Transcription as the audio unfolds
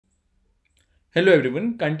Hello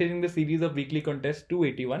everyone, continuing the series of weekly contest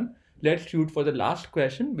 281. Let's shoot for the last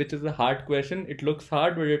question, which is a hard question. It looks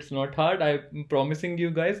hard, but it's not hard. I'm promising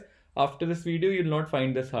you guys, after this video, you'll not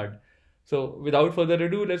find this hard. So without further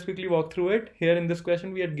ado, let's quickly walk through it. Here in this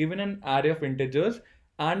question, we are given an array of integers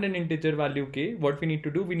and an integer value k. What we need to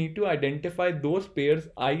do, we need to identify those pairs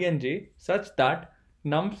I and j such that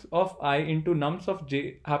nums of I into nums of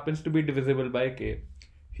j happens to be divisible by k.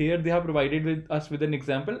 Here they have provided us with an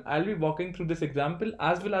example. I'll be walking through this example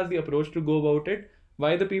as well as the approach to go about it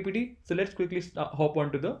via the PPT. So let's quickly hop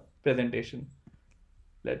on to the presentation.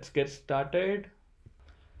 Let's get started.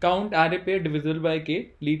 Count array pair divisible by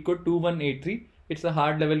k, Leetcode 2183. It's a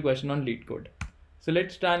hard level question on Leetcode. So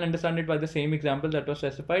let's try and understand it by the same example that was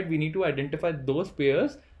specified. We need to identify those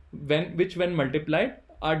pairs which when multiplied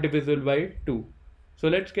are divisible by 2. So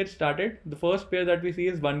let's get started. The first pair that we see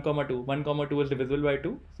is 1, 2. 1, 2 is divisible by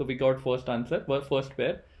 2. So we got first answer, first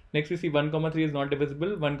pair. Next we see 1, 3 is not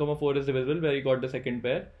divisible. 1, 4 is divisible, where we got the second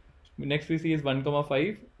pair. Next we see is 1,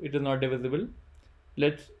 5. It is not divisible.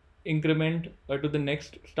 Let's increment to the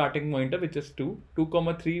next starting pointer, which is 2.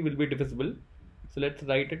 2, 3 will be divisible. So let's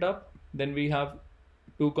write it up. Then we have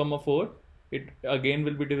 2, 4. It again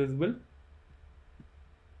will be divisible.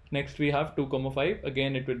 Next we have 2, 5.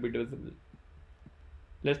 Again it will be divisible.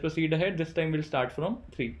 Let's proceed ahead. This time we'll start from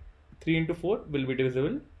 3. 3 into 4 will be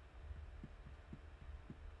divisible.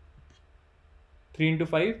 3 into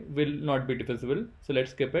 5 will not be divisible. So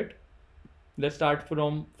let's skip it. Let's start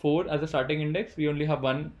from 4 as a starting index. We only have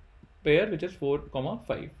one pair, which is 4,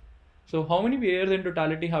 5. So how many pairs in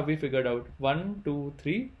totality have we figured out? 1, 2,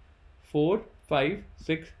 3, 4, 5,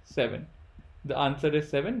 6, 7. The answer is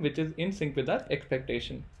 7, which is in sync with our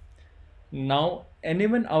expectation. Now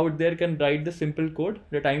anyone out there can write the simple code.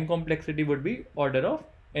 The time complexity would be order of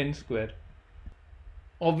n square.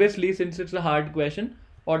 Obviously, since it's a hard question,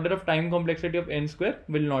 order of time complexity of n square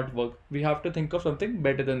will not work. We have to think of something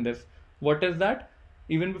better than this. What is that?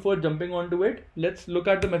 Even before jumping onto it, let's look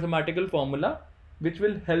at the mathematical formula which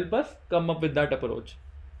will help us come up with that approach.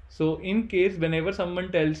 So in case whenever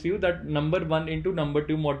someone tells you that number 1 into number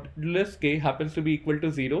 2 modulus k happens to be equal to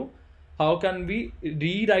 0, how can we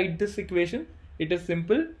rewrite this equation? It is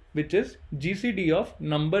simple, which is GCD of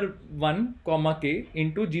number 1 comma k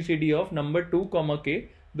into GCD of number 2 comma k.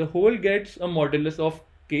 The whole gets a modulus of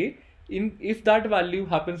k. If that value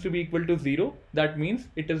happens to be equal to 0, that means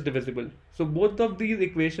it is divisible. So both of these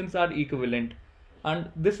equations are equivalent.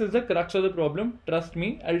 And this is the crux of the problem. Trust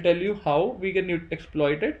me, I'll tell you how we can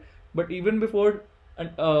exploit it. But even before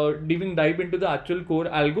dive into the actual core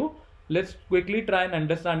algo, let's quickly try and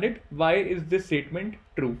understand it. Why is this statement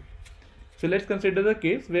true? So let's consider the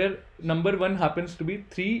case where number 1 happens to be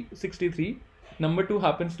 363, number 2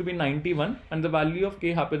 happens to be 91, and the value of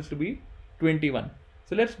k happens to be 21.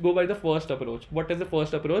 So let's go by the first approach. What is the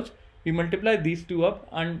first approach? We multiply these two up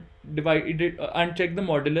and divide it and check the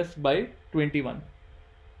modulus by 21.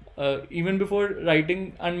 Even before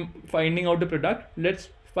writing and finding out the product, let's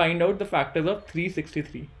find out the factors of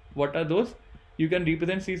 363. What are those? You can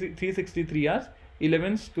represent 363 as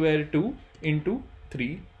 11 square 2 into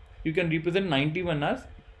 3. You can represent 91 as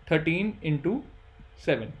 13 into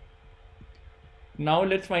 7. Now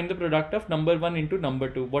let's find the product of number 1 into number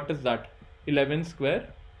 2. What is that? 11 square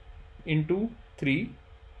into 3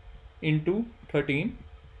 into 13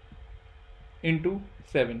 into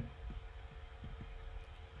 7.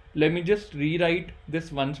 Let me just rewrite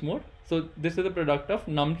this once more. So this is the product of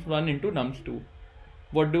nums 1 into nums 2.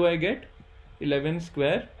 What do I get? 11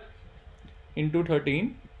 square into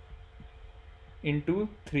 13 into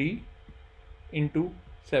 3 into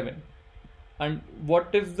 7. And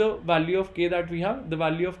what is the value of k that we have? The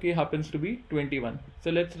value of k happens to be 21.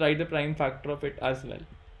 So let's write the prime factor of it as well.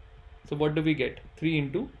 So what do we get? 3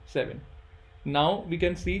 into 7. Now we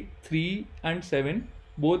can see 3 and 7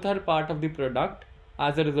 both are part of the product,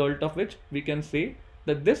 as a result of which we can say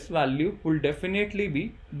that this value will definitely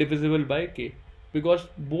be divisible by k, because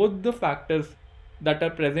both the factors that are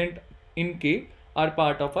present in k are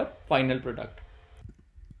part of our final product.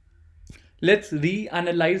 Let's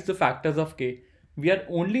reanalyze the factors of k. We are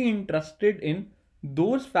only interested in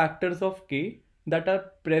those factors of k that are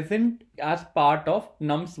present as part of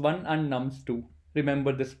nums 1 and nums 2.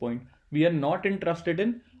 Remember this point. We are not interested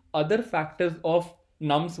in other factors of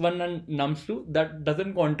nums 1 and nums 2 that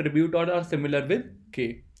doesn't contribute or are similar with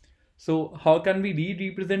k. So how can we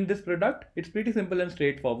represent this product? It's pretty simple and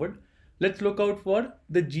straightforward. Let's look out for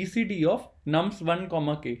the GCD of nums 1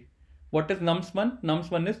 comma k. What is nums 1?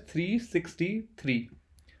 Nums 1 is 363.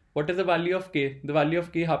 What is the value of k? The value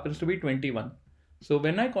of k happens to be 21. So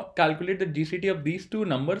when I calculate the GCD of these two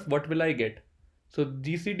numbers, what will I get? So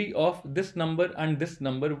GCD of this number and this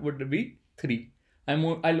number would be 3.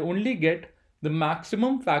 I'll only get the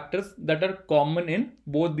maximum factors that are common in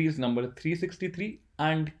both these numbers, 363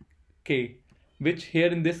 and k, which here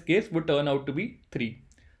in this case would turn out to be 3.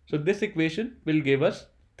 So this equation will give us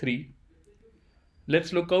 3.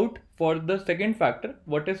 Let's look out for the second factor.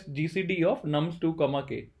 What is GCD of nums2 comma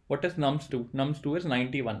k? What is nums2? Nums2 is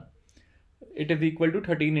 91. It is equal to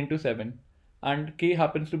 13 into 7. And k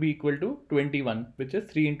happens to be equal to 21, which is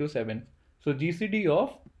 3 into 7. So GCD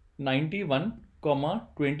of 91 comma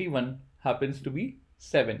 21 happens to be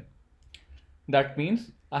 7. That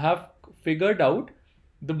means I have figured out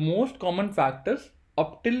the most common factors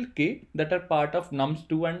up till k that are part of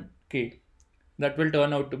nums2 and k. That will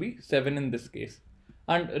turn out to be 7 in this case.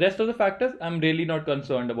 And rest of the factors I'm really not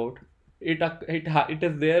concerned about. It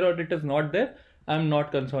is there or it is not there. I'm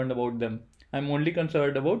not concerned about them. I'm only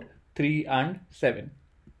concerned about 3 and 7.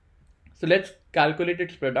 So let's calculate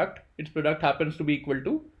its product. Its product happens to be equal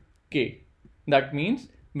to k. That means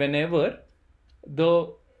whenever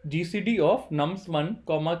the GCD of nums1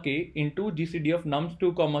 comma k into GCD of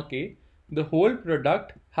nums2 comma k, the whole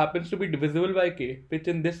product happens to be divisible by k, which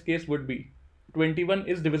in this case would be 21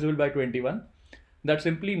 is divisible by 21. That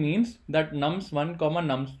simply means that nums1 comma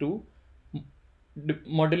nums2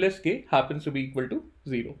 modulus k happens to be equal to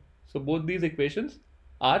 0. So both these equations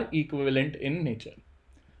are equivalent in nature.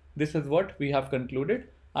 This is what we have concluded,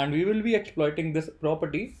 and we will be exploiting this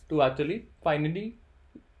property to actually finally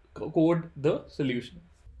code the solution.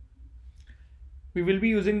 We will be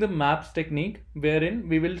using the maps technique, wherein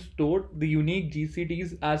we will store the unique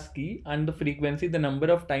GCDs as key and the frequency, the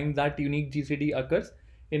number of times that unique GCD occurs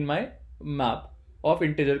in my map of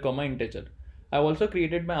integer comma integer. I've also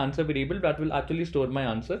created my answer variable that will actually store my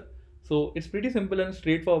answer. So it's pretty simple and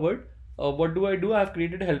straightforward. What do? I have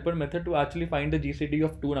created a helper method to actually find the GCD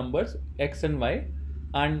of two numbers, x and y.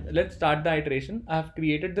 And let's start the iteration. I have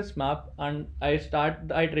created this map and I start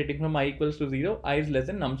the iterating from I equals to 0, I is less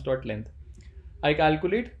than nums.length. I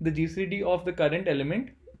calculate the GCD of the current element,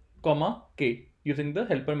 comma k, using the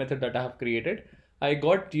helper method that I have created. I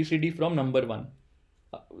got GCD from number 1,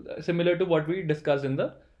 similar to what we discussed in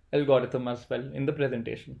the algorithm as well in the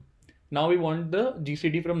presentation. Now we want the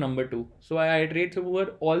GCD from number 2. So I iterate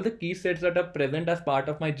over all the key sets that are present as part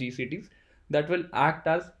of my GCDs that will act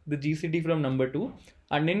as the GCD from number 2.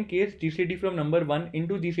 And in case GCD from number 1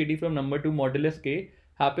 into GCD from number 2 modulus k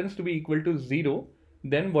happens to be equal to 0,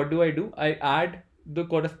 then what do? I add the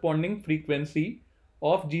corresponding frequency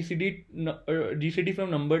of GCD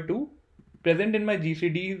from number 2 present in my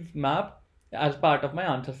GCD's map as part of my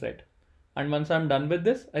answer set. And once I'm done with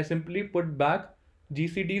this, I simply put back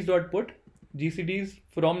GCDs.put GCDs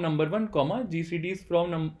from number 1 comma GCDs from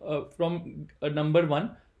number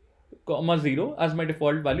 1 comma 0 as my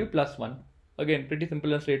default value plus 1. Again, pretty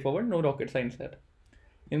simple and straightforward, no rocket science there.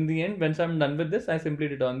 In the end, once I'm done with this, I simply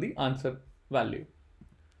return the answer value.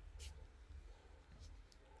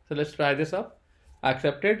 So let's try this up.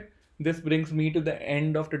 Accepted. This brings me to the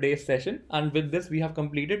end of today's session, and with this we have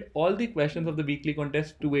completed all the questions of the weekly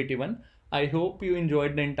contest 281. I hope you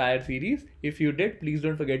enjoyed the entire series. If you did, please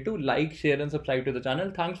don't forget to like, share and subscribe to the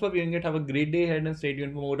channel. Thanks for viewing it. Have a great day ahead and stay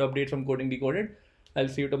tuned for more updates from Coding Decoded. I'll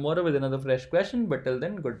see you tomorrow with another fresh question, but till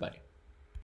then, goodbye.